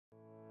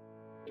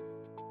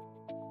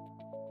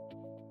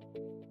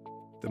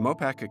The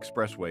MoPac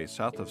Expressway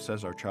south of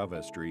Cesar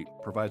Chavez Street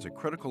provides a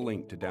critical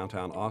link to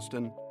downtown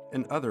Austin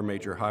and other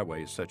major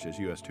highways such as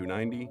US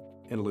 290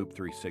 and Loop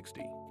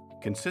 360.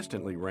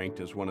 Consistently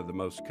ranked as one of the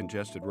most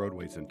congested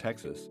roadways in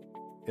Texas,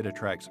 it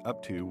attracts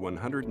up to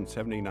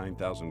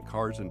 179,000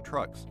 cars and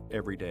trucks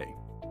every day.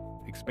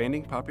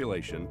 Expanding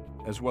population,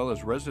 as well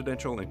as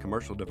residential and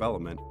commercial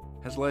development,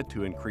 has led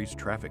to increased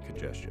traffic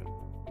congestion.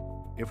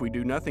 If we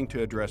do nothing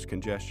to address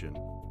congestion,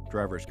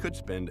 drivers could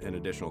spend an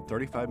additional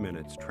 35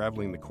 minutes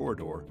traveling the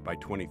corridor by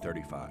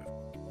 2035.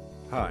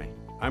 Hi,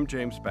 I'm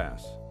James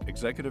Bass,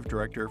 Executive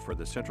Director for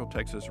the Central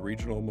Texas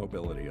Regional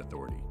Mobility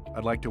Authority.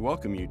 I'd like to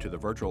welcome you to the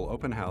virtual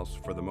open house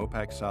for the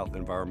MoPac South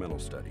Environmental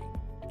Study.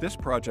 This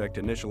project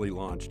initially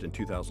launched in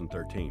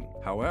 2013.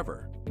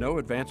 However, no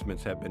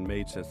advancements have been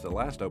made since the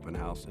last open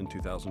house in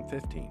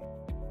 2015.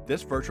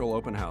 This virtual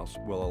open house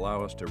will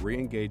allow us to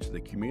re-engage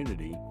the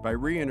community by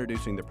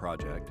reintroducing the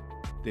project,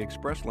 the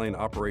express lane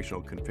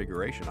operational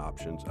configuration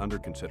options under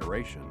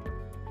consideration,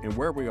 and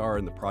where we are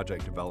in the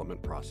project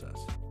development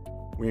process.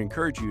 We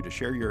encourage you to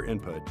share your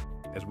input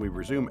as we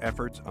resume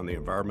efforts on the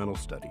environmental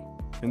study.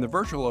 In the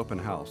virtual open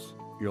house,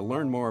 you'll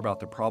learn more about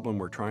the problem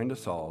we're trying to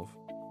solve,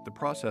 the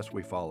process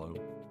we follow,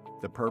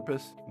 the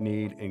purpose,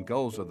 need, and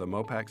goals of the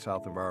MoPac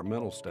South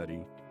Environmental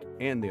Study,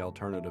 and the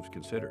alternatives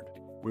considered.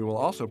 We will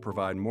also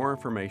provide more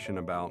information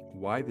about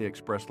why the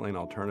express lane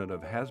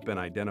alternative has been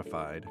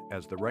identified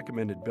as the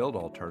recommended build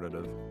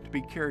alternative to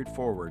be carried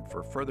forward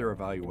for further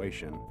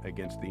evaluation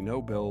against the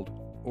no build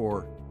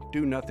or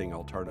do nothing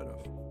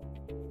alternative.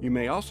 You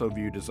may also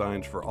view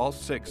designs for all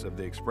 6 of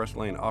the express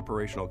lane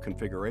operational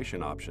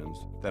configuration options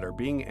that are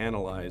being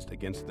analyzed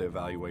against the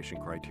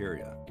evaluation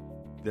criteria.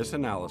 This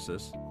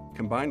analysis,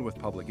 combined with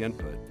public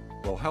input,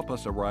 will help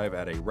us arrive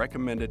at a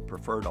recommended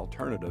preferred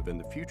alternative in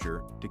the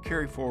future to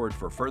carry forward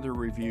for further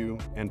review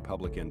and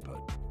public input.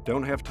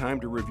 Don't have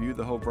time to review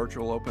the whole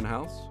virtual open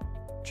house?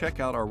 Check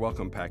out our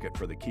welcome packet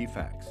for the key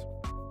facts.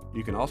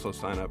 You can also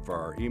sign up for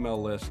our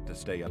email list to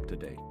stay up to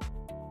date.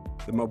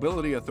 The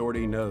Mobility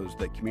Authority knows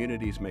that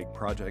communities make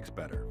projects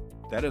better.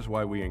 That is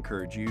why we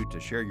encourage you to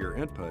share your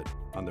input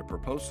on the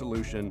proposed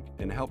solution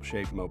and help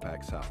shape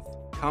MoPac South.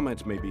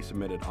 Comments may be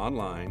submitted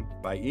online,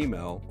 by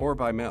email, or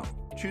by mail.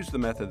 Choose the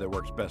method that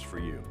works best for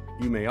you.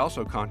 You may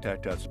also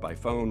contact us by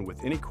phone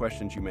with any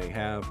questions you may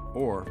have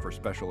or for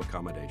special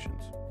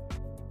accommodations.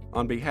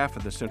 On behalf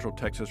of the Central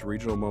Texas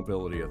Regional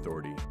Mobility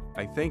Authority,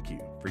 I thank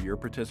you for your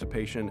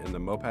participation in the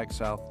MoPac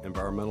South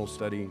Environmental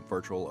Study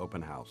Virtual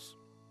Open House.